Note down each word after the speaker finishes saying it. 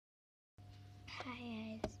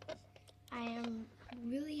I'm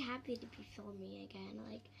really happy to be filming again.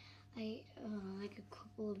 Like a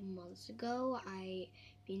couple of months ago, I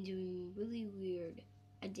been doing really weird.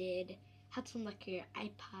 I had some like your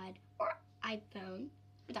iPod or iPhone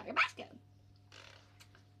without your basket.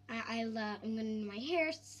 I'm gonna do my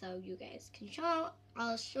hair so you guys can show.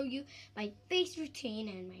 I'll show you my face routine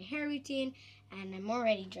and my hair routine, and I'm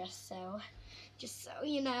already dressed, so just so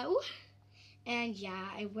you know. And yeah,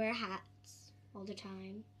 I wear hats all the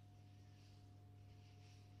time.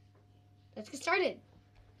 Let's get started.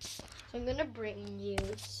 So I'm gonna bring you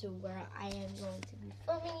to where I am going to be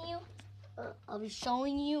filming you. I'll be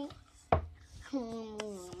showing you.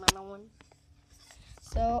 Another one.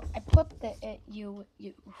 So I put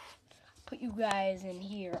put you guys in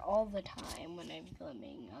here all the time when I'm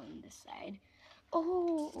filming on this side.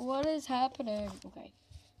 Oh, what is happening? Okay.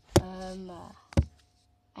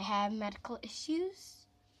 I have medical issues.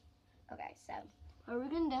 Okay, so what we're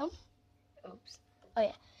gonna do? Oops. Oh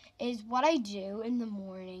yeah, is what I do in the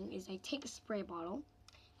morning is I take a spray bottle.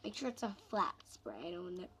 Make sure it's a flat spray. I don't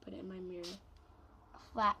want to put it in my mirror.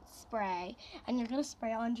 A flat spray, and you're gonna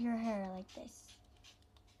spray onto your hair like this.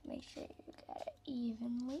 Make sure you get it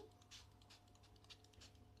evenly.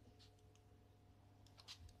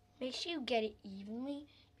 Make sure you get it evenly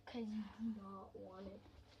because you do not want it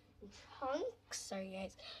in chunks. Sorry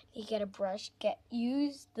guys. You get a brush.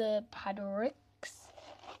 Use the Pyrex,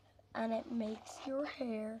 and it makes your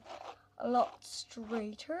hair a lot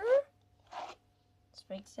straighter. This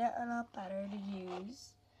makes it a lot better to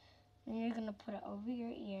use. And you're gonna put it over your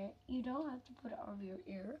ear. You don't have to put it over your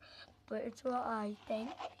ear, but it's what I think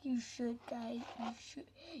you should, guys.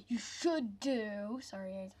 You should do.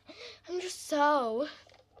 Sorry, guys. I'm just so,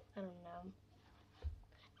 I don't know.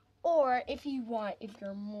 Or if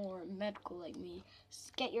you're more medical like me,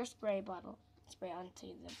 just get your spray bottle, spray onto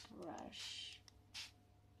the brush.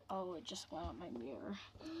 Oh, it just went on my mirror.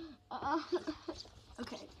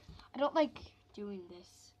 Okay, I don't like doing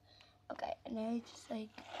this. Okay, and I just like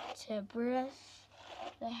to brush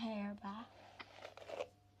the hair back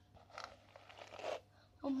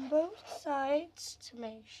on both sides to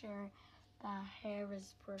make sure the hair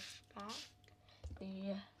is brushed back.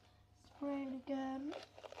 We spray it again.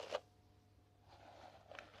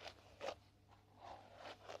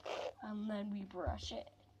 And then we brush it.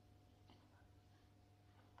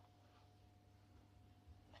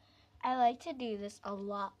 I like to do this a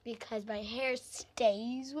lot because my hair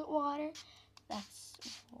stays with water. That's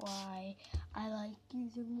why I like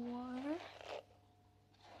using water.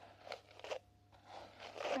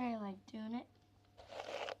 I like doing it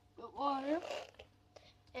with water.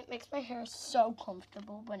 It makes my hair so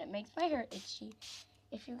comfortable, but it makes my hair itchy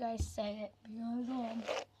if you guys say it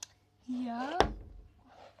because yeah.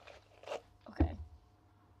 Okay.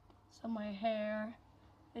 So my hair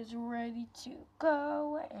is ready to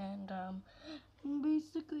go, and I'm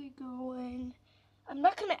basically going. I'm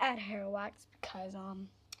not gonna add hair wax because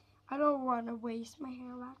I don't want to waste my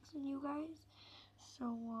hair wax on you guys.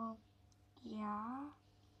 So yeah,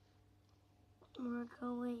 we're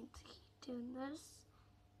going to keep doing this,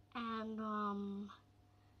 and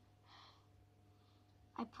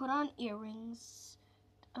I put on earrings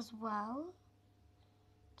as well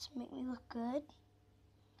to make me look good,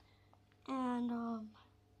 and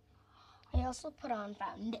I also put on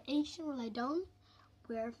foundation. When I don't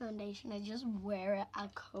wear foundation, I just wear a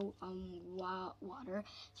coat on water,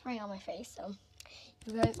 spray on my face, so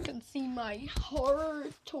you guys can see my horror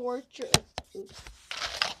torture. Oops.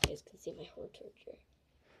 You guys can see my horror torture.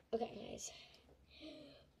 Okay, guys.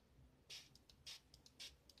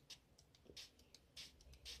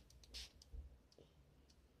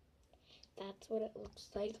 That's what it looks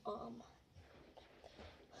like.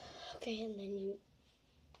 Okay, and then you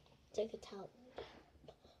take a towel, dry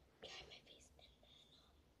my face,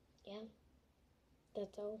 and then, yeah,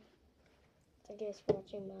 that's all. Thank you guys for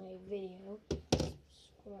watching my video.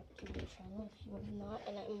 Subscribe to my channel if you have not,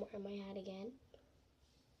 and I'm wearing my hat again.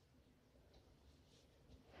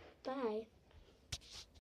 Bye.